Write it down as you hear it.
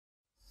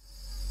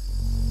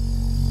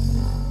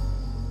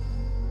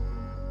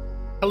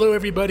Hello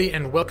everybody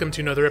and welcome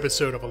to another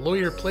episode of A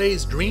Lawyer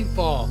Plays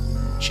Dreamfall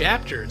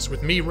Chapters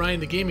with me, Ryan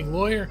the Gaming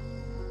Lawyer.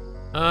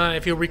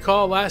 If you'll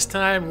recall, last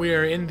time we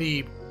are in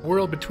the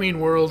world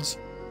between worlds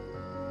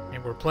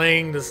and we're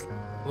playing this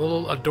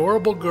little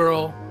adorable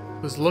girl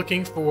who's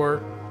looking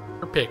for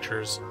her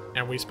pictures,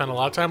 and we spent a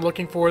lot of time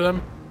looking for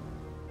them.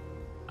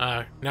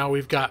 Now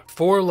we've got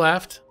 4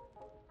 left,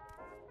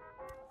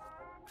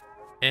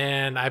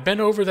 and I've been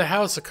over the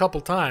house a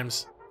couple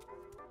times.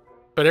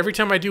 But every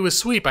time I do a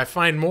sweep, I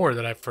find more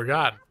that I've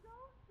forgotten.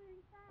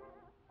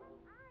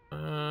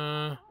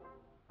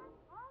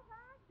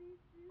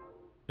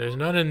 There's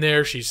none in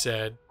there, she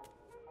said.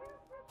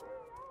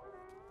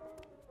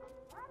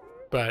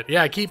 But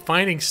yeah, I keep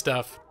finding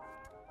stuff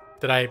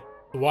that I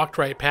walked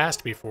right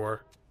past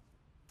before.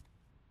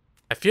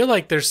 I feel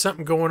like there's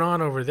something going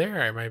on over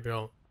there. I might be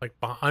able, like,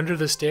 under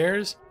the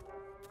stairs.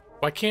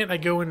 Why can't I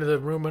go into the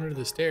room under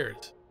the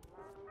stairs?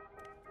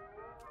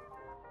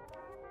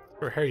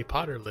 Where Harry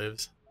Potter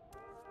lives.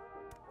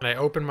 Can I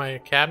open my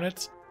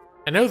cabinets?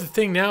 I know the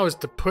thing now is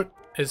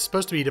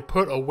supposed to be to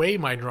put away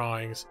my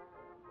drawings.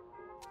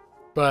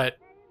 But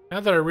now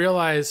that I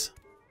realize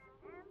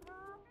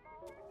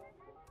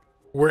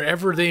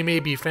wherever they may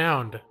be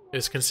found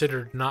is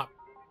considered not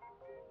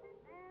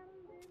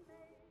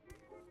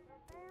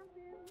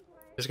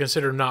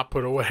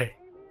put away.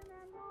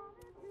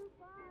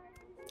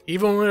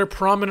 Even when they're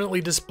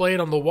prominently displayed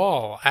on the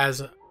wall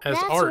as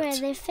That's art.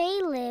 That's where the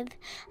Fae live.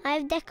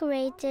 I've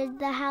decorated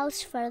the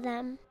house for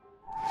them.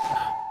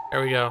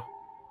 There we go.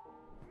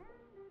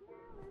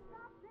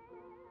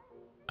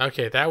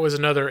 Okay, that was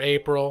another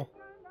April.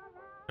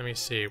 Let me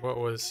see, what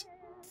was...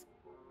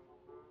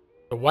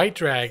 The White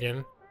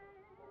Dragon.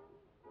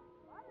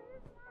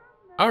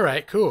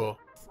 Alright, cool.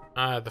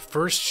 The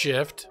first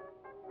shift.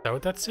 Is that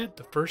what that said?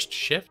 The first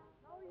shift?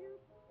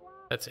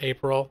 That's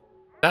April.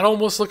 That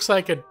almost looks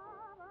like a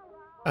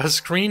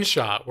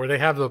screenshot where they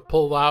have the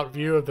pull-out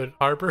view of the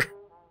harbor.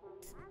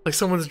 Like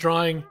someone's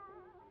drawing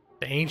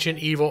the ancient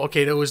evil.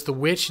 Okay, that was the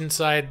witch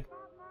inside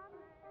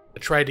that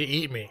tried to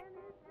eat me.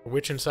 The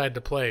witch inside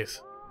the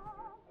place.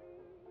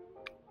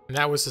 And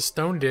that was the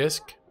stone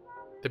disc,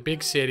 the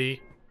big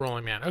city,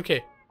 Rolling Man.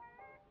 Okay.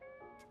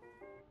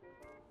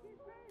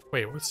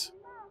 Wait,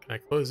 can I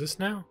close this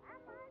now?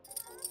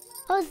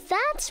 Oh,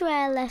 that's where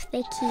I left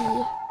the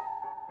key.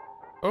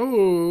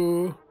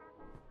 Oh,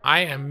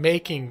 I am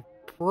making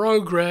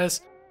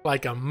progress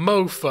like a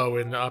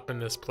mofo up in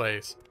this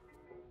place.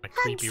 My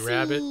creepy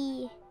rabbit.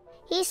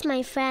 He's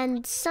my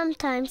friend.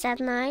 Sometimes at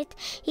night,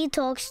 he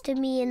talks to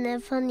me in a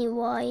funny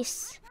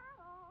voice.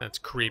 That's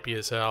creepy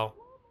as hell.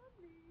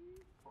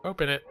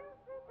 Open it.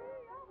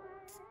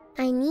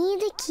 I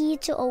need a key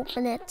to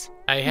open it.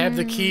 I have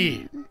the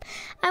key.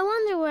 I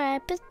wonder where I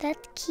put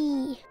that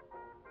key.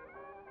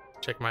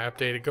 Check my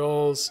updated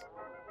goals.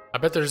 I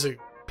bet there's a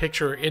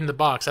picture in the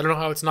box. I don't know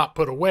how it's not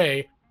put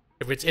away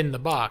if it's in the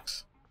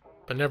box.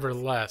 But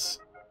nevertheless.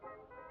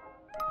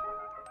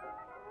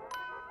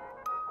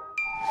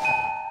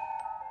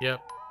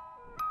 Yep.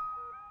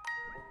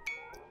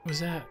 What was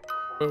that?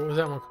 What was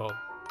that one called?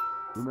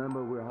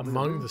 Remember, we're having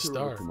Among the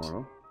Stars.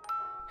 Tomorrow.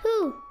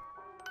 Who?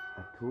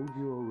 I told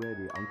you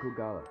already, Uncle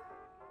Gareth.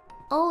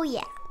 Oh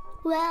yeah.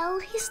 Well,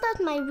 he's not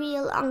my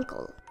real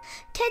uncle.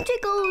 Can't we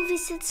go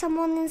visit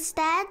someone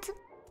instead?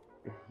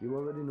 You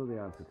already know the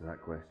answer to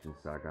that question,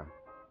 Saga.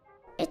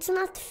 It's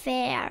not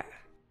fair.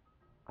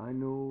 I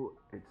know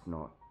it's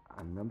not,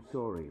 and I'm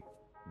sorry,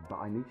 but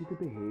I need you to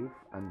behave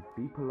and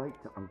be polite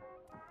to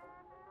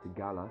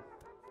Galeth.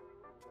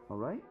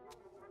 Alright?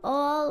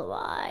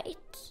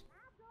 Alright.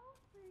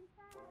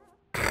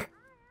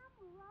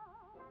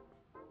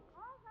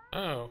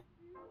 Oh.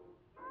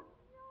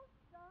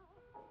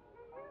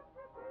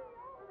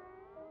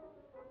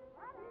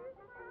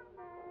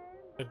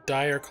 A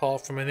dire call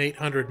from an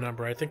 800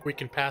 number. I think we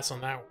can pass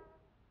on that one.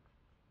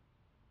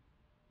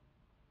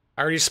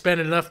 I already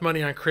spent enough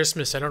money on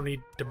Christmas. I don't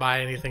need to buy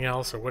anything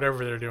else or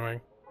whatever they're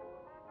doing.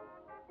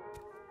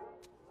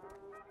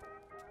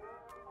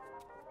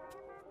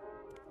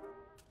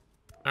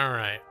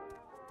 Alright.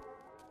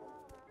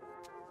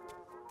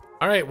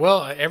 Alright,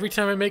 well, every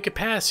time I make a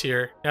pass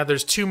here... Now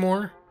there's 2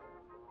 more.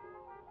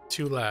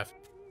 2 left.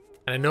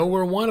 And I know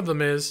where one of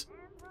them is.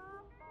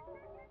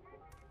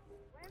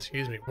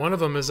 Excuse me. One of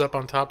them is up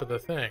on top of the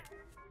thing.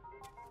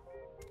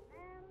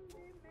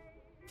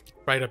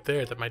 Right up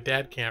there that my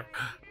dad can't...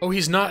 Oh,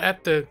 he's not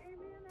at the...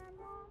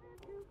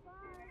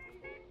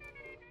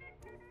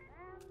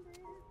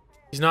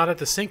 He's not at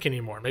the sink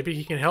anymore. Maybe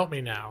he can help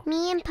me now.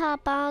 Me and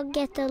Papa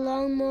get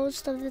along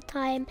most of the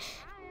time,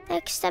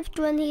 except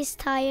when he's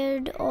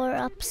tired or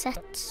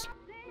upset.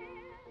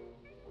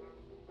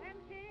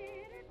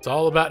 It's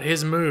all about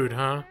his mood,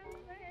 huh?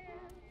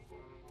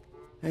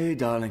 Hey,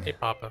 darling. Hey,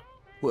 Papa.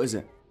 What is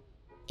it?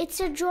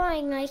 It's a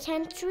drawing I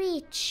can't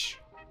reach.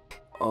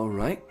 All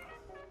right.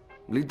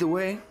 Lead the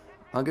way.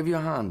 I'll give you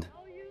a hand.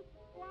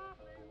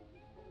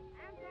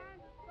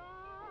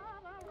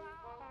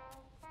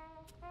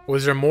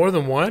 Was there more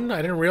than one?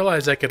 I didn't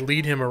realize I could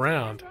lead him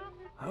around.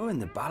 How in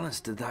the balance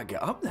did that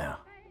get up there?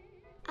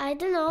 I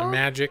don't know. And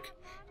magic.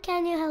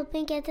 Can you help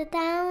me get it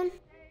down?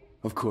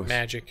 Of course.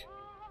 Magic.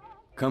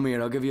 Come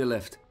here, I'll give you a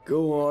lift.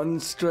 Go on,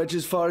 stretch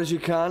as far as you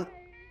can.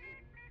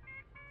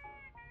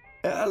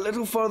 A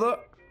little further.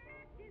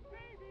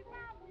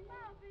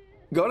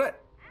 Got it?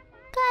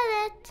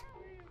 Got it.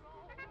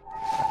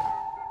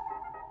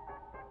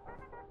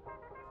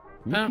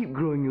 You Oh, keep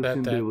growing, you'll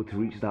soon be that. able to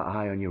reach that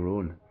high on your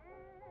own.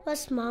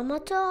 Was Mama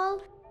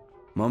tall?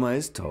 Mama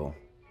is tall.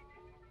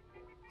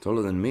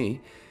 Taller than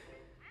me.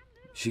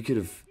 She could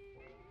have...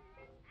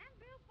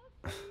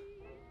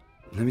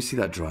 Let me see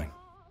that drawing.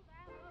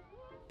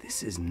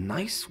 This is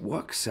nice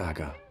work,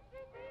 Saga.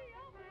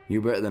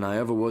 You're better than I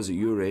ever was at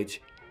your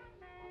age.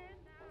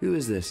 Who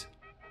is this?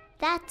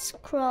 That's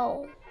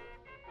Crow.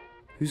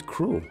 Who's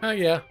Crow? Oh,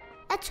 yeah.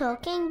 A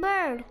talking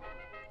bird.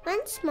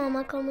 When's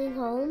Mama coming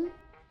home?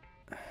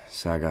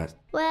 Saga,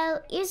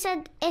 Well, you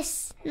said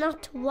is,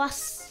 not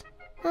was.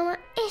 Mama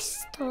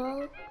is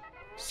tall.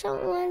 So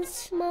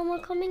when's Mama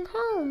coming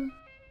home?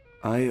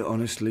 I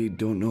honestly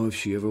don't know if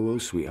she ever will,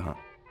 sweetheart.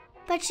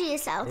 But she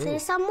is out there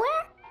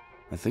somewhere?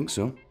 I think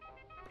so.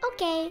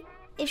 Okay,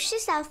 if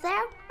she's out there,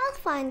 I'll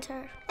find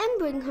her and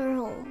bring her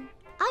home.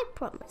 I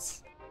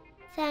promise.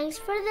 Thanks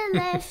for the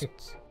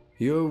lift.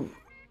 You're...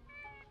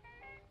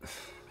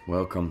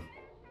 welcome.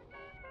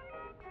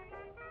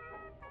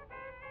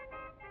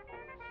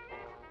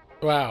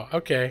 Wow,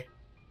 okay.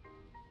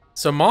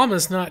 So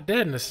Mama's not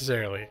dead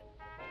necessarily.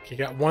 You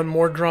got one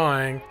more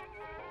drawing.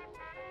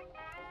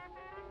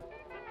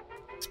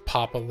 It's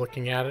Papa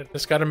looking at it.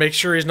 Just gotta make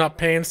sure he's not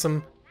paying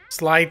some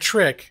sly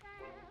trick.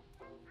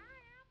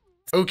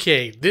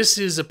 Okay, this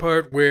is a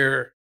part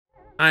where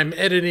I'm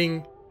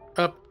editing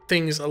up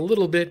things a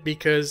little bit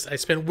because I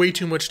spent way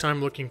too much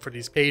time looking for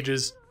these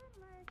pages.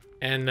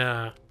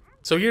 And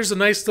so here's a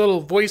nice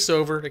little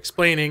voiceover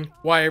explaining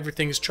why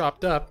everything's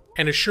chopped up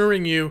and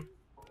assuring you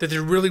that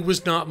there really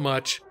was not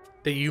much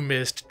that you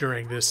missed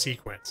during this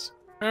sequence.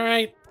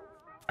 Alright,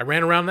 I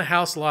ran around the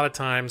house a lot of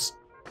times,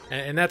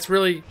 and that's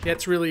really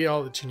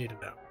all that you need to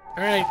know.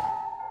 Alright,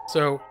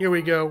 so here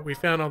we go. We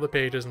found all the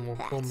pages, and we'll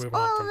move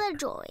on All from there. the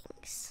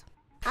drawings.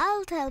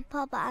 I'll tell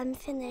Papa I'm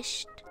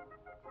finished.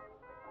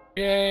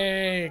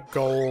 Yay,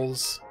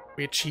 goals.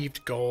 We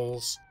achieved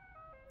goals.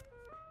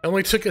 It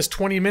only took us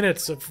 20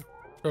 minutes of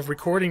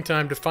recording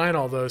time to find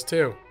all those,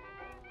 too.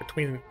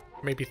 Between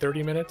maybe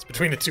 30 minutes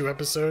between the two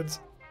episodes.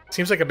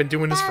 Seems like I've been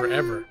doing this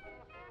forever.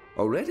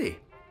 Already?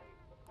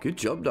 Good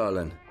job,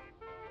 darling.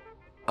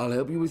 I'll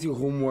help you with your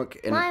homework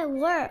and... My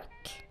work.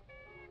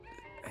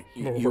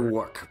 Your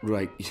work,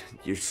 right.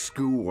 Your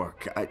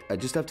schoolwork. I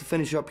just have to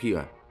finish up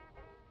here.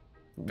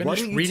 Why Finish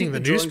don't you reading take the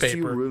drawings to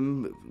newspaper. your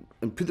room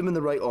and put them in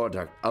the right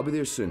order. I'll be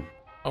there soon.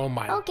 Oh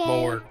my Okay.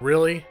 lord,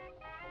 really?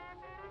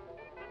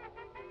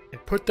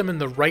 And put them in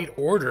the right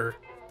order?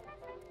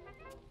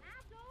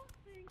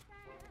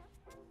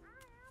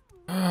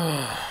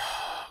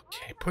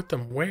 Okay, put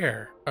them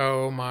where?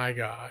 Oh my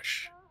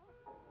gosh.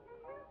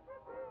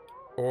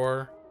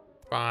 4,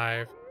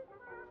 5,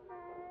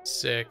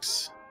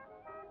 6.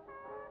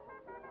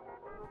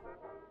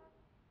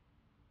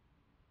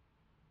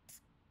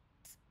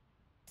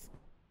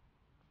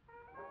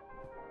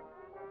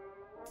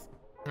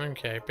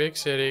 Okay, big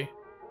city.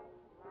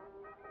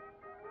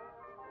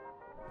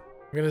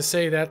 I'm gonna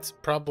say that's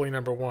probably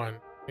number 1.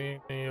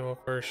 Evil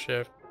first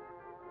shift.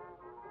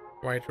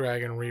 White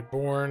Dragon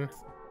Reborn.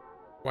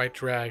 White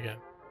Dragon.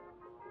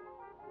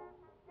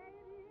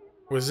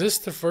 Was this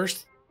the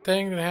first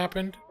thing that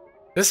happened?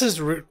 This is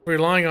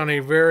relying on a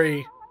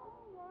very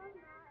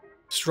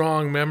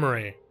strong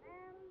memory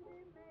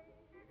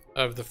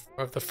of the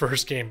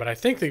first game, but I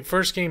think the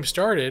first game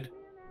started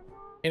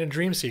in a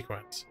dream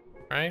sequence,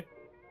 right?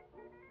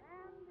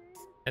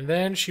 And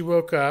then she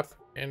woke up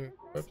and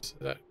whoops, is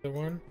that the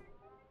one?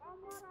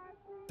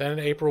 Then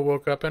April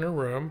woke up in her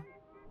room.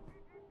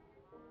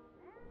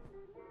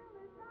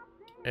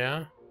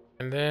 Yeah.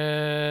 And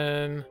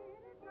then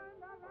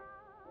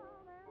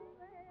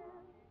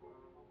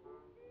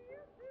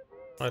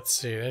let's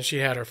see. Then she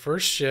had her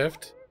first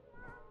shift.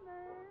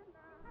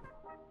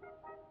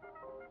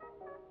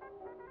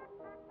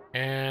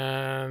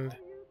 And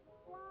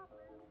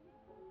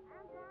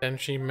then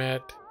she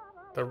met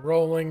the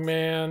Rolling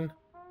Man.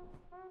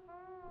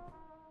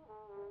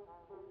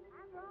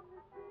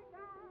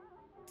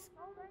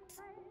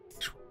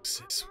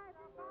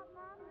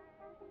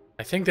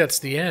 I think that's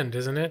the end,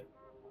 isn't it?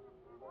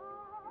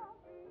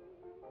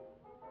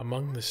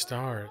 Among the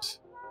Stars.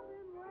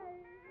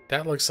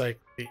 That looks like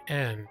the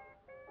end.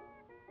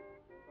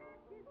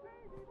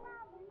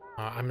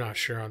 I'm not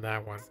sure on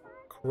that one.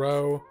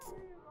 Crow.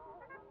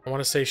 I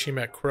want to say she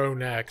met Crow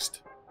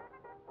next.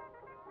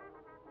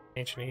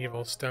 Ancient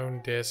Evil,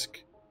 Stone Disc.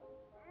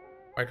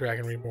 White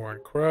Dragon Reborn.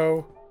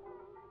 Crow.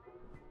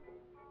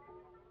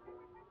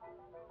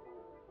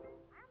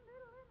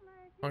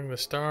 Among the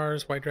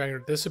Stars, White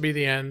Dragon. This would be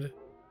the end.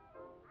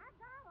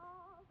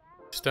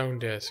 Stone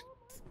Disc.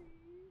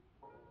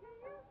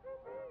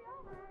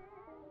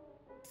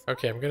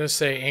 Okay, I'm gonna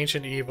say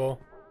Ancient Evil.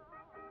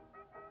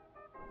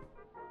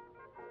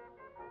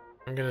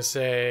 I'm gonna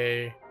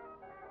say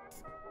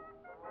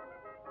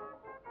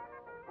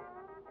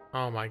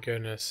Oh my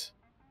goodness.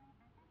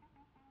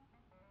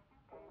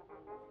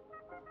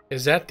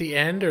 Is that the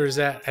end, or is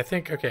that... I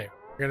think, okay,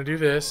 we're gonna do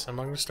this,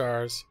 Among the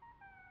Stars.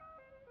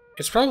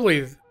 It's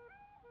probably...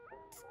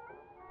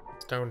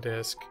 Stone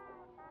Disc.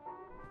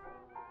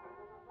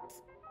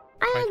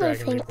 I don't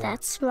Dragon think Reborn.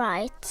 that's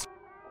right.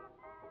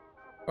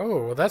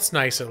 Oh, well that's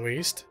nice at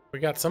least. We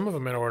got some of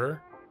them in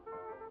order.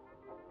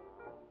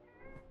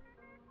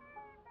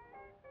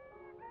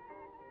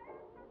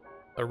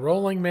 The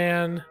Rolling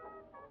Man.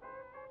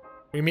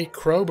 We meet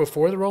Crow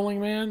before the Rolling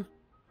Man?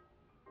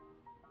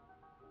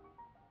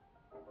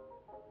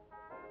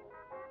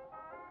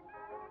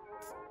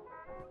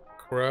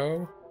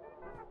 Crow.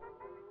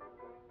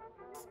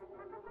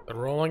 The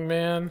Rolling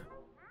Man.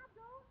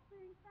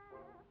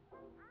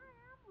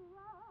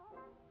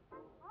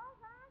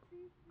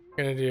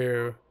 I'm gonna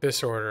do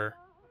this order.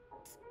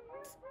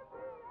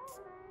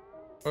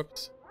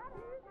 Whoops.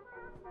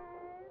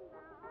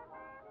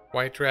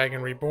 White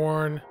Dragon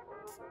Reborn.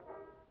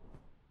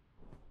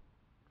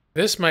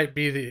 This might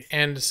be the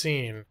end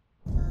scene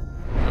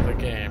of the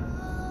game.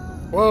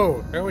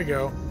 Whoa, there we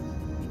go.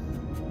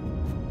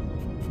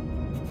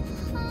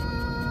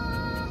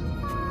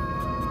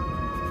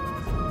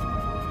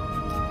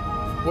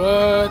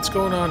 What's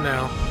going on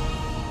now?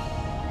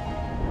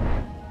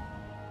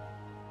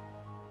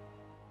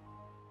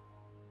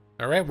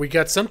 Alright, we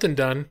got something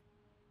done.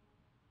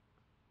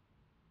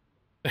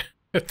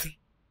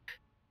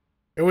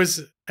 It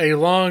was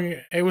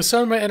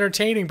somewhat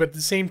entertaining, but at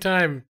the same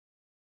time,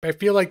 I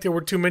feel like there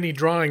were too many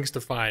drawings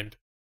to find.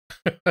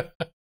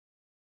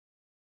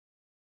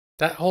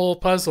 That whole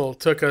puzzle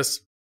took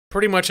us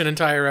pretty much an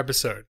entire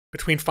episode.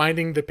 Between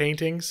finding the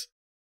paintings,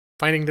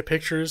 finding the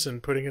pictures,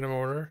 and putting them in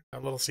order,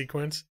 that little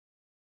sequence.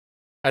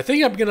 I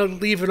think I'm gonna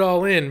leave it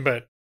all in,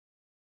 but...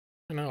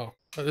 I don't know.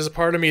 There's a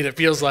part of me that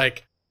feels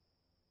like...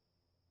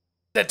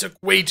 that took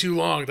way too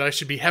long, that I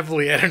should be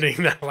heavily editing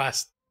the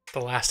last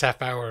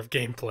half hour of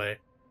gameplay.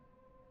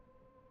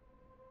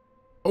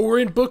 Oh, we're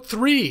in book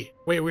 3!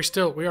 Wait, we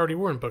already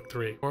were in book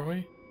 3, weren't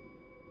we?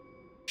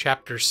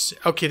 Chapter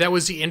 6. Okay, that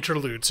was the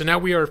interlude, so now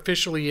we are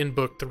officially in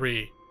book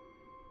 3.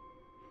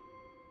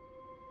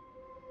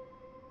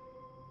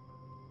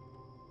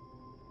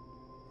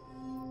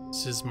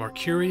 This is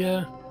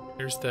Mercuria.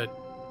 There's the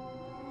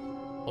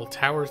little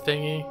tower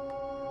thingy.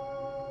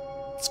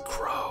 It's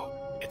Crow.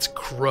 It's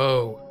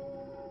Crow.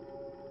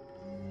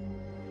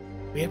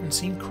 We haven't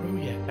seen Crow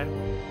yet, have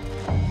we?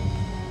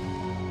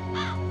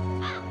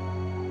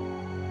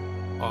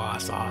 Oh,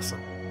 that's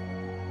awesome.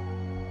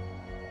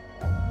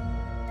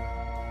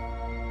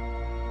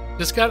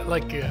 Just got,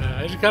 like,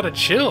 I just gotta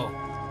chill.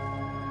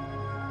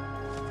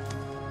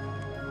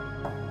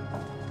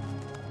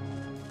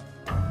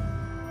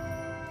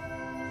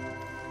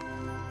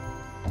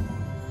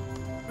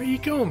 Where you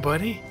going,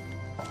 buddy?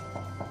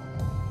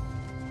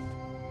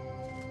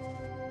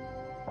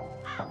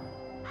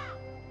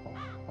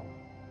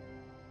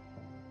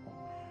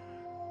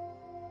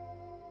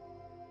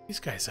 These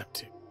guys up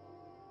to?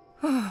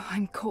 Oh,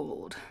 I'm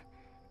cold.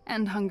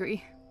 And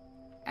hungry.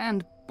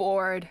 And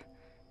bored.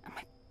 And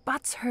my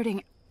butt's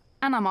hurting.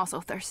 And I'm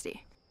also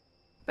thirsty.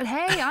 But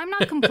hey, I'm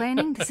not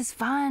complaining. This is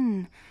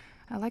fun.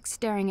 I like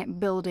staring at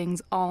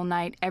buildings all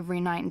night,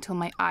 every night, until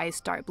my eyes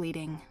start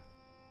bleeding.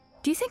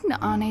 Do you think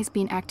Naane's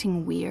been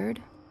acting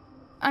weird?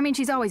 I mean,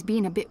 she's always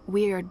been a bit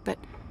weird, but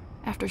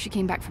after she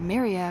came back from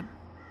Myria...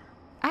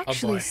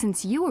 Actually,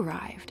 since you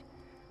arrived.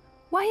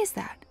 Why is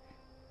that?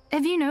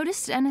 Have you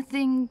noticed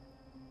anything...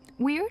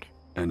 weird?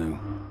 Enu,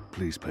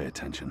 please pay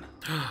attention.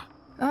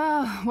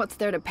 Oh, what's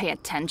there to pay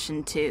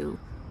attention to?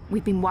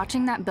 We've been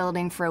watching that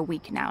building for a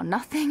week now.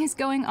 Nothing is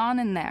going on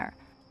in there.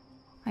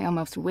 I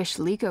almost wish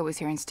Liko was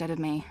here instead of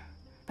me.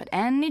 But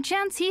any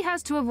chance he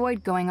has to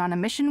avoid going on a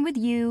mission with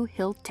you,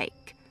 he'll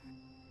take.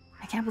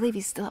 I can't believe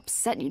he's still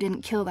upset you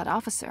didn't kill that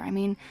officer. I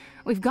mean,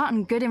 we've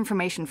gotten good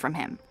information from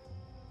him.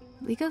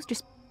 Liko's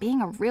just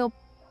being a real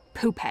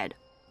poophead.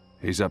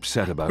 He's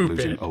upset about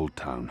losing Old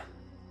Town.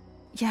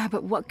 Yeah,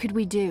 but what could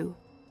we do?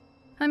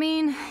 I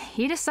mean,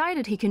 he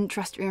decided he couldn't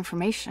trust your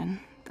information.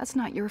 That's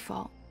not your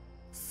fault.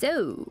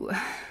 So,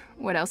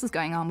 what else is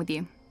going on with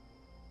you?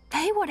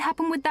 Hey, what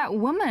happened with that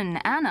woman,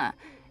 Anna?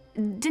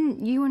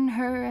 Didn't you and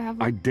her have...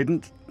 I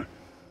didn't...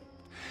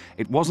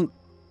 It wasn't...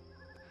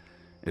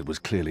 It was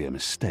clearly a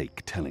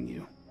mistake telling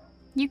you.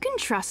 You can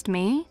trust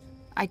me.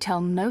 I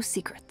tell no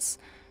secrets.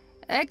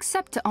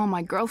 Except to all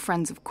my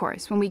girlfriends, of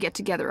course, when we get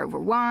together over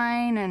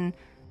wine and...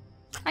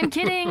 I'm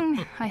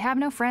kidding. I have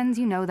no friends,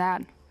 you know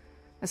that.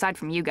 Aside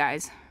from you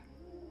guys.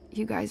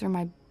 You guys are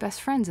my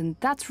best friends, and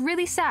that's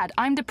really sad.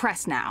 I'm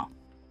depressed now.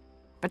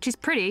 But she's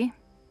pretty.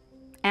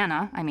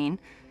 Anna, I mean.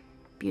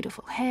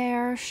 Beautiful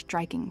hair,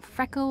 striking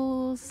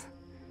freckles,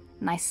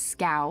 nice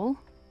scowl.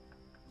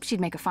 She'd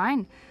make a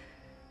fine,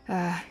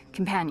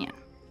 companion.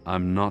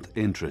 I'm not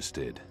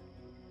interested.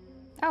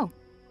 Oh.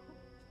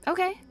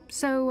 Okay,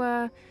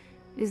 so,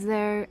 is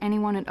there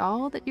anyone at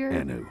all that you're...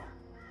 Enu,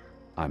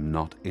 I'm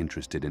not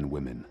interested in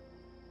women.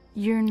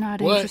 You're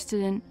not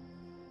interested in...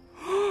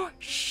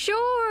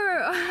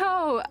 Sure!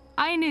 Oh,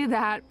 I knew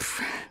that.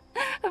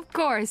 Of Of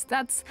course,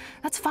 that's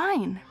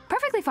fine.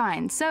 Perfectly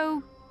fine.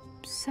 So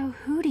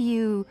who do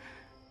you...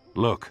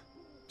 Look,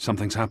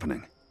 something's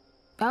happening.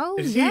 Oh,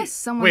 Is he- yes,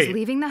 someone's wait,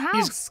 leaving the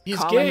house. he's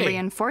Calling gay.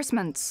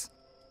 reinforcements.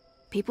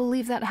 People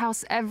leave that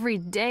house every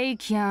day,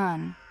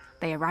 Kian.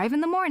 They arrive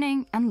in the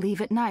morning and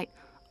leave at night.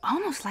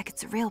 Almost like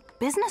it's a real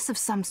business of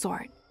some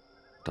sort.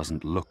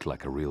 Doesn't look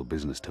like a real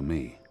business to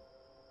me.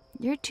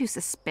 You're too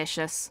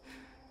suspicious.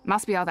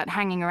 Must be all that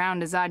hanging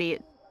around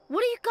Azadi.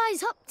 What are you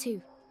guys up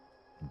to?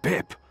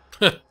 Bip!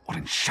 What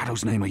in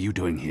Shadow's name are you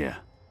doing here?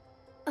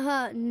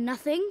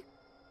 Nothing.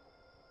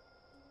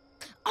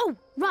 Oh,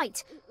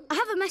 right. I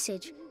have a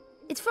message.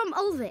 It's from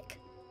Ulvik.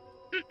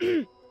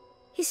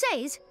 He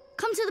says,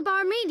 come to the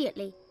bar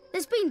immediately.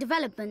 There's been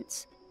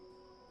developments.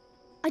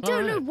 I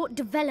don't know what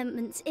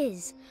developments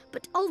is,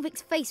 but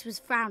Ulvik's face was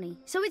frowny,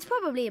 so it's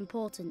probably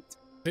important.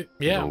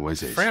 Yeah,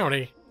 always is.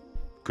 frowny.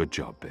 Good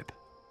job, Bip.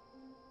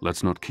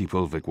 Let's not keep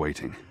Ulvik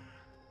waiting.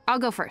 I'll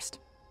go first.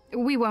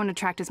 We won't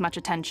attract as much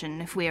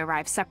attention if we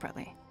arrive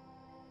separately.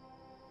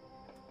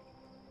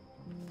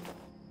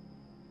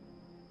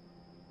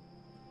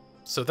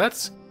 So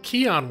that's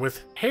Kian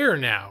with hair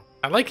now.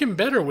 I like him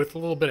better with a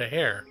little bit of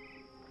hair.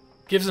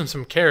 Gives him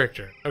some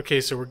character.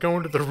 Okay, so we're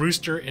going to the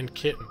Rooster and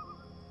Kitten.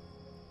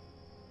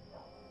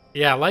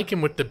 Yeah, I like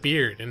him with the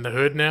beard and the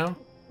hood now.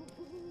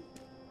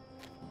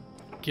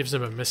 Gives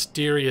him a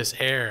mysterious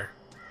air.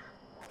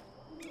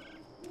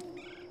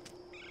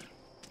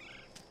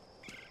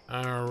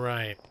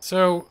 Alright,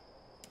 so...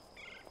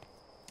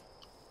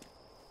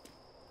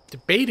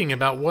 debating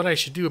about what I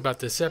should do about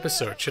this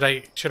episode. Should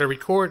I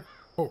record...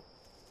 Oh,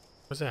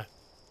 what's that?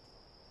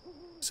 Who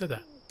said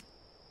that?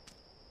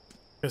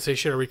 I was gonna say,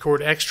 should I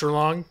record extra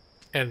long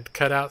and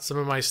cut out some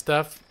of my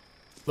stuff?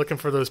 Looking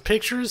for those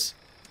pictures?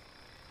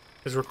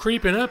 Because we're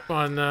creeping up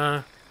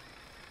on,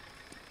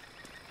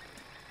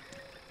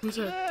 who's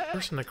that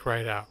person that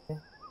cried out?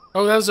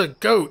 Oh, that was a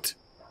goat!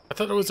 I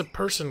thought it was a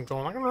person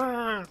going like...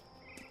 "Argh."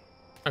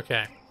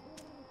 Okay.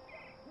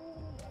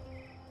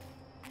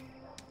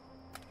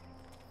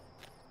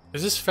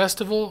 Is this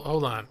festival?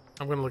 Hold on.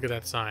 I'm gonna look at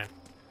that sign.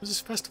 What's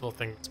this festival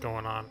thing that's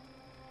going on?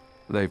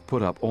 They've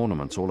put up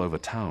ornaments all over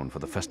town for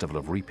the Festival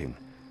of Reaping.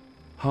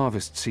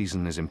 Harvest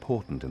season is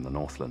important in the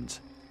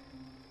Northlands.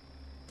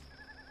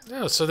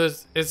 Oh, so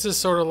is this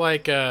sort of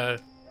like a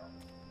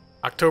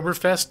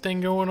Oktoberfest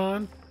thing going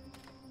on?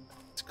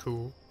 It's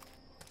cool.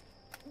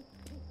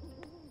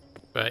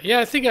 But yeah,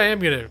 I think I am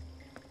gonna...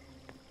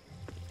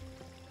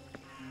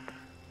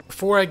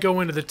 before I go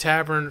into the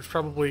tavern, it's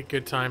probably a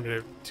good time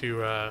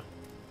to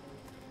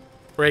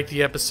break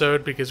the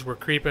episode because we're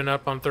creeping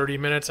up on 30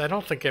 minutes. I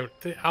don't think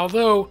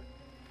although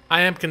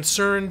I am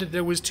concerned that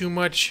there was too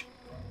much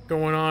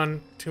going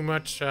on, too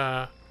much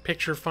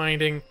picture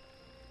finding.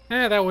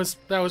 That was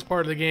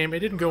part of the game. It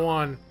didn't go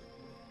on.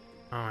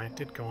 Oh, it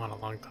did go on a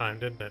long time,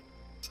 didn't it?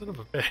 Son of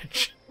a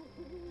bitch.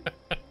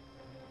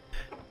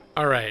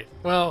 Alright,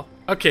 well,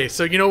 okay,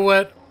 so you know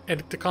what?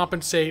 And to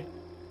compensate,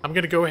 I'm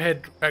going to go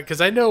ahead,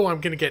 because I know I'm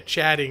going to get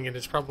chatting and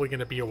it's probably going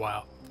to be a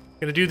while. I'm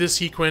going to do this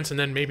sequence and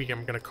then maybe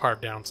I'm going to carve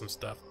down some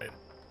stuff later.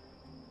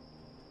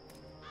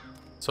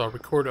 So I'll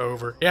record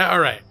over. Yeah,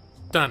 alright.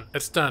 Done.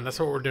 It's done. That's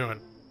what we're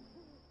doing.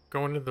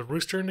 Going to the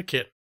Rooster and the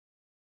Kitten.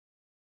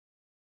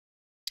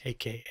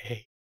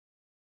 AKA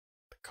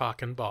the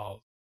Cock and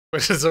Ball.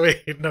 Which is,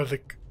 wait, no,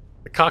 the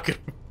cock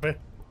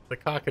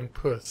and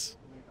puss.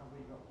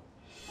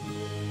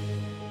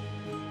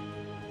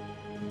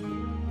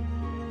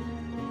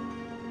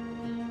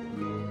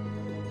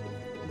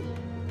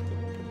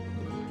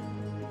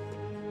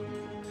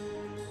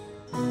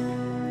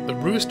 The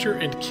Rooster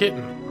and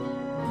Kitten.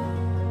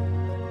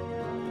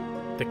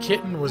 The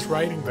kitten was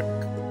riding the...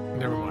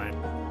 Never mind.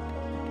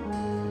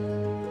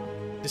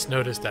 Just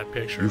noticed that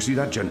picture. You see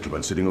that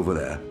gentleman sitting over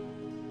there?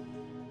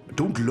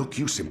 Don't look,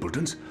 you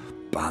simpletons.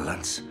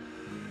 Balance.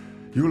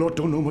 You lot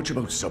don't know much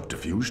about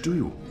subterfuge, do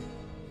you?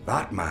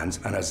 That man's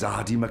an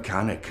Azadi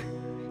mechanic.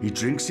 He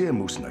drinks here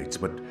most nights,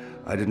 but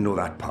I didn't know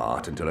that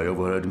part until I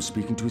overheard him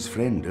speaking to his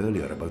friend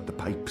earlier about the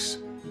pipes.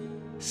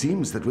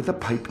 Seems that with the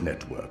pipe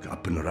network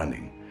up and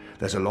running,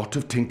 there's a lot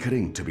of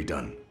tinkering to be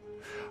done.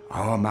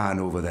 Our man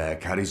over there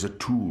carries a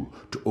tool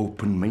to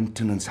open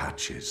maintenance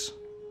hatches.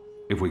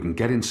 If we can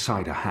get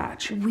inside a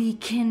hatch... We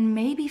can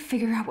maybe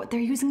figure out what they're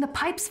using the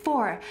pipes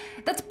for.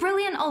 That's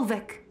brilliant,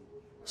 Ulvik.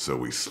 So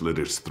we slit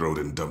his throat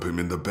and dump him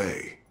in the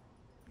bay.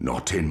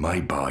 Not in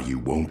my bar, you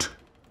won't.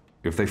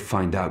 If they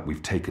find out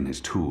we've taken his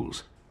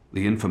tools,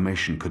 the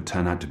information could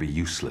turn out to be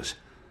useless.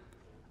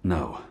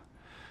 No.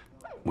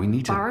 We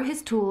need to... Borrow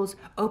his tools,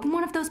 open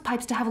one of those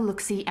pipes to have a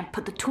look-see, and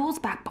put the tools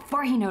back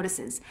before he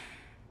notices.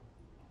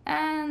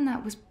 And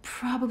that was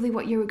probably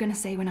what you were going to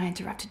say when I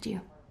interrupted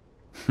you.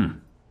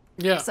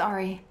 Yeah.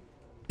 Sorry.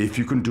 If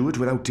you can do it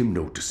without him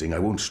noticing, I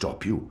won't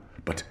stop you.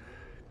 But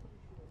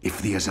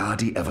if the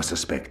Azadi ever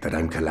suspect that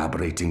I'm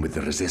collaborating with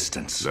the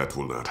Resistance... That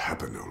will not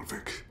happen,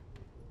 Ulvik.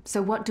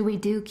 So what do we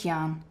do,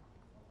 Kian?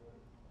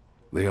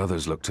 The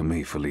others look to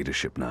me for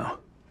leadership now.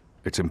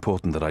 It's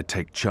important that I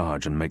take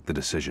charge and make the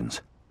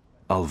decisions.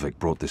 Ulvik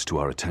brought this to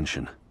our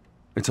attention.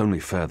 It's only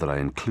fair that I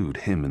include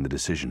him in the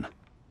decision.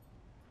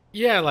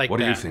 Yeah, like What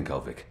that. do you think,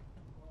 Ulvik?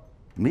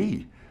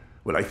 Me?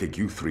 Well, I think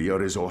you three are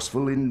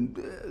resourceful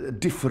in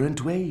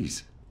different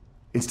ways.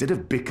 Instead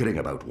of bickering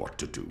about what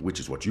to do, which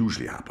is what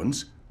usually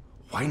happens,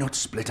 why not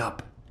split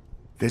up?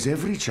 There's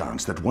every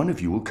chance that one of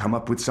you will come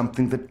up with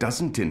something that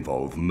doesn't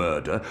involve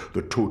murder,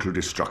 the total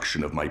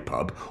destruction of my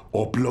pub,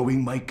 or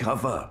blowing my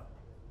cover.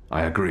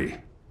 I agree.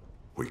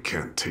 We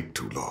can't take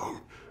too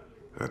long.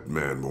 That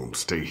man won't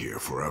stay here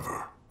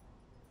forever.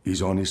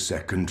 He's on his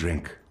second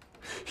drink.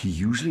 He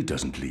usually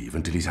doesn't leave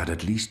until he's had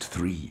at least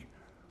 3.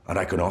 And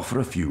I can offer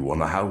a few on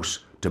the house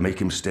to make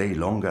him stay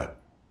longer.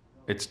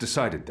 It's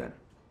decided then.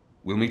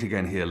 We'll meet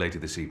again here later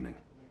this evening.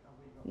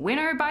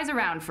 Winner buys a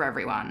round for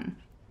everyone.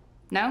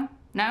 No?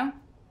 No?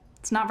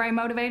 It's not very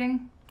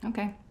motivating?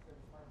 Okay.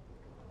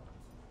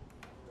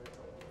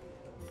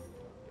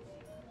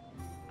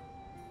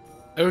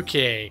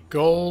 Okay,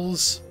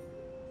 goals.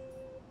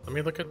 Let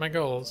me look at my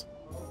goals.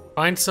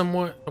 Find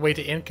a way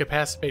to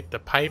incapacitate the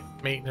pipe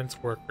maintenance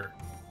worker.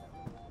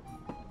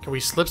 Can we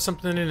slip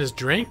something in his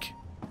drink?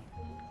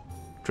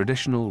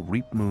 Traditional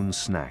Reap Moon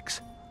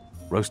snacks.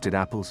 Roasted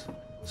apples,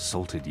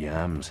 salted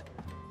yams,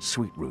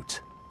 sweet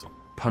roots,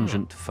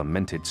 pungent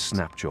fermented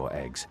snapjaw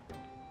eggs.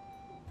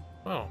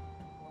 Oh.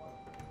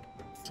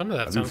 Some of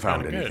that Have you sounds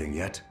kind found of good. anything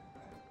yet?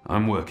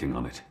 I'm working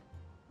on it.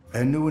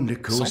 Enno and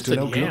Nico are still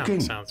out Salted yam looking.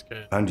 sounds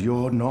good. And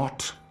you're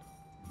not.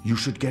 You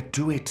should get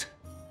to it.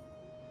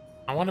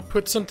 I want to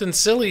put something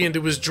silly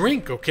into his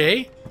drink,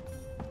 okay?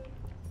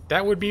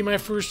 That would be my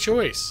first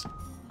choice.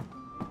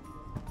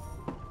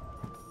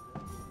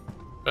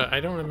 But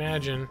I don't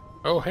imagine...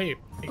 Oh, hey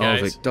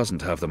guys. Ulvik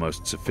doesn't have the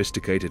most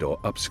sophisticated or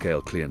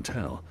upscale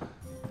clientele,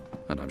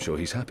 and I'm sure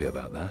he's happy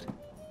about that.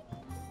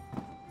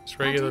 Just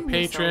regular I do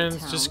miss patrons,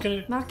 Old Town. just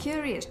gonna...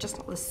 Mercury is just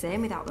not the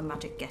same without the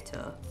magic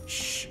ghetto.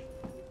 Shh.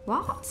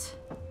 What?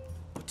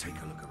 But take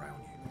a look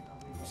around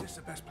you. Is this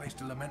the best place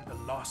to lament the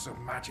loss of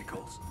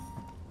magicals?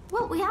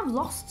 Well, we have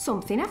lost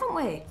something, haven't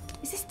we?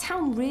 Is this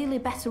town really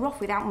better off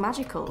without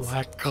magicals?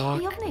 Black cock.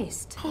 Be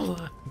honest.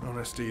 Hold on.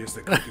 Honesty is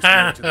the quickest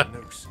way to the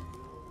noose.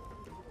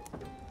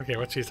 Okay,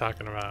 what's he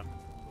talking about?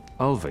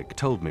 Ulvik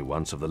told me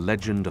once of the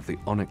legend of the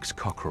Onyx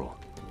Cockerel,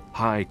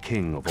 High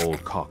King of all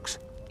cocks.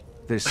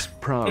 This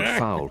proud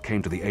fowl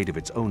came to the aid of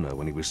its owner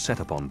when he was set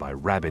upon by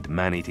rabid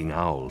man-eating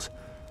owls.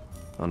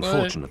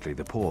 Unfortunately,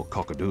 the poor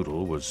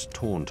cockadoodle was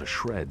torn to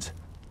shreds.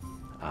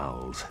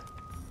 Owls.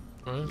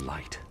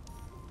 Light.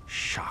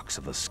 Sharks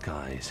of the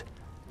skies.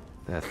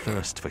 Their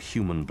thirst for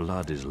human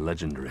blood is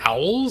legendary.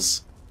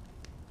 Owls?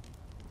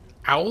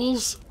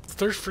 Owls?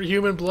 Thirst for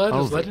human blood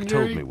is Ulvik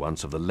legendary? told me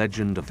once of the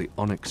legend of the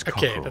Onyx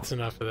Cockerel. Okay, that's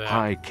enough of that.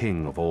 High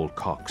King of all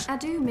cocks. I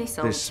do miss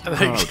Old This Town.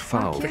 proud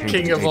fowl The came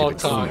king to the of aid all of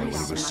its owner cocks.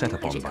 when he was set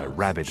upon by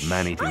rabid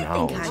man-eating I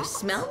owls. think I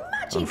smell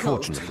magic.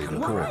 Unfortunately, the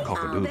poor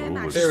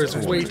cockadoodle was There is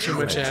torn way to too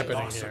much shreds.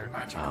 happening here.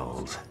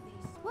 Owls.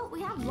 Well,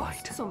 we have Light.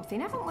 lost something,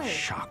 haven't we?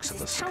 Sharks of Is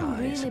the this town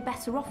skies. really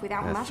better off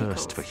without Their magicals?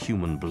 thirst for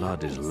human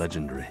blood is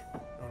legendary.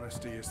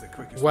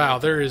 Wow,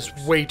 there is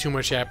way too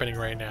much happening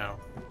right now.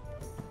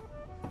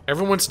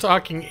 Everyone's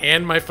talking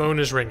and my phone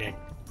is ringing.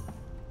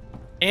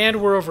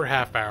 And we're over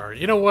half hour.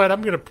 You know what?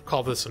 I'm going to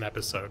call this an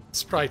episode.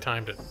 It's probably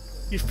time to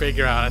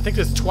figure out. I think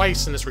there's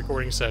twice in this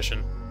recording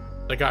session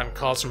that I've gotten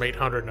calls from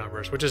 800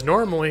 numbers, which is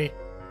normally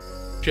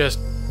just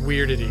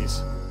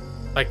weirdities.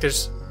 Like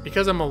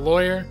because I'm a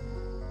lawyer,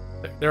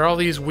 there are all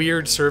these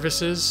weird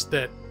services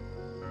that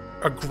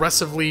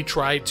aggressively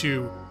try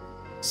to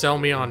sell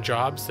me on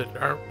jobs that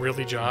aren't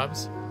really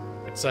jobs.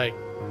 It's like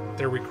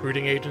they're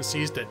recruiting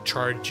agencies that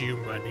charge you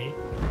money,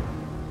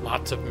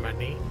 lots of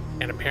money,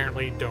 and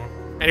apparently don't.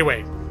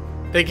 Anyway,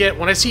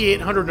 when I see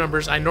 800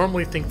 numbers, I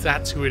normally think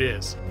that's who it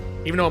is,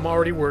 even though I'm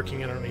already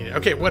working and I don't need it.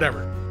 Okay,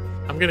 whatever.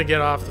 I'm gonna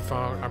get off the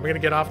phone. I'm gonna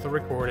get off the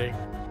recording.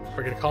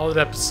 We're gonna call it an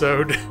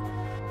episode.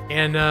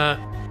 And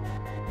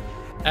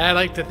I'd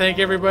like to thank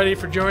everybody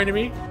for joining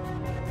me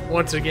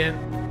once again.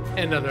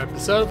 Another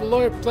episode of The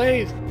Lawyer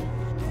Plays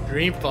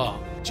Dreamfall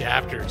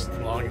Chapters,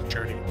 Longest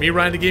Journey. Me,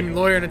 Ryan the Gaming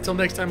Lawyer, and until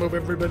next time, hope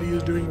everybody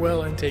is doing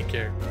well and take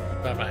care.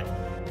 Bye-bye.